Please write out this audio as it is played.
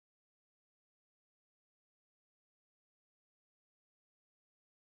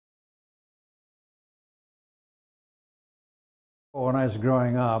When I was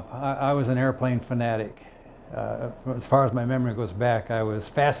growing up, I was an airplane fanatic. As far as my memory goes back, I was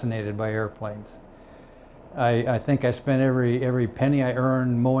fascinated by airplanes. I think I spent every penny I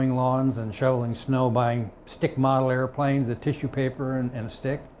earned mowing lawns and shoveling snow, buying stick model airplanes, a tissue paper and a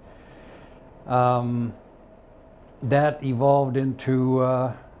stick. That evolved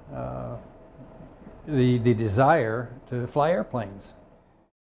into the desire to fly airplanes.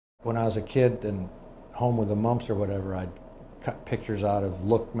 When I was a kid and home with the mumps or whatever, I'd cut pictures out of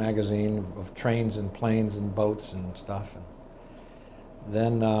Look magazine of trains and planes and boats and stuff. And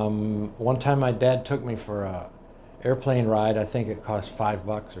then one time my dad took me for a airplane ride. I think it cost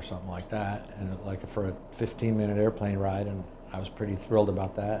 $5 or something like that, and like for a 15-minute airplane ride, and I was pretty thrilled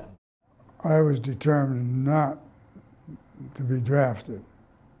about that. I was determined not to be drafted.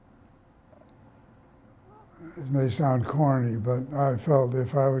 It may sound corny, but I felt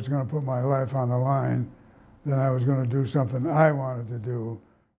if I was going to put my life on the line, then I was going to do something I wanted to do.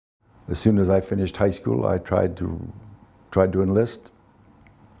 As soon as I finished high school, I tried to enlist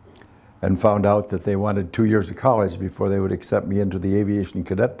and found out that they wanted 2 years of college before they would accept me into the aviation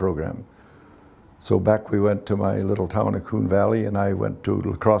cadet program. So back we went to my little town of Coon Valley, and I went to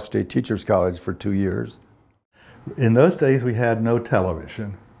La Crosse State Teachers College for 2 years. In those days, we had no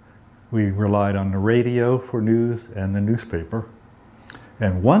television. We relied on the radio for news and the newspaper.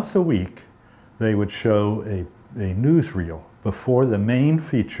 And once a week, they would show a newsreel before the main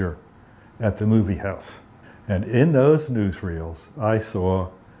feature at the movie house. And in those newsreels, I saw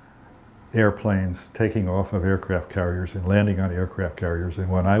airplanes taking off of aircraft carriers and landing on aircraft carriers.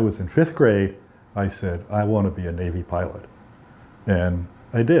 And when I was in 5th grade, I said, I want to be a Navy pilot. And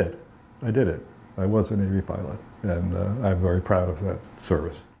I did. I did it. I was a Navy pilot. And I'm very proud of that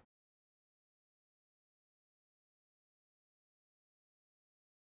service.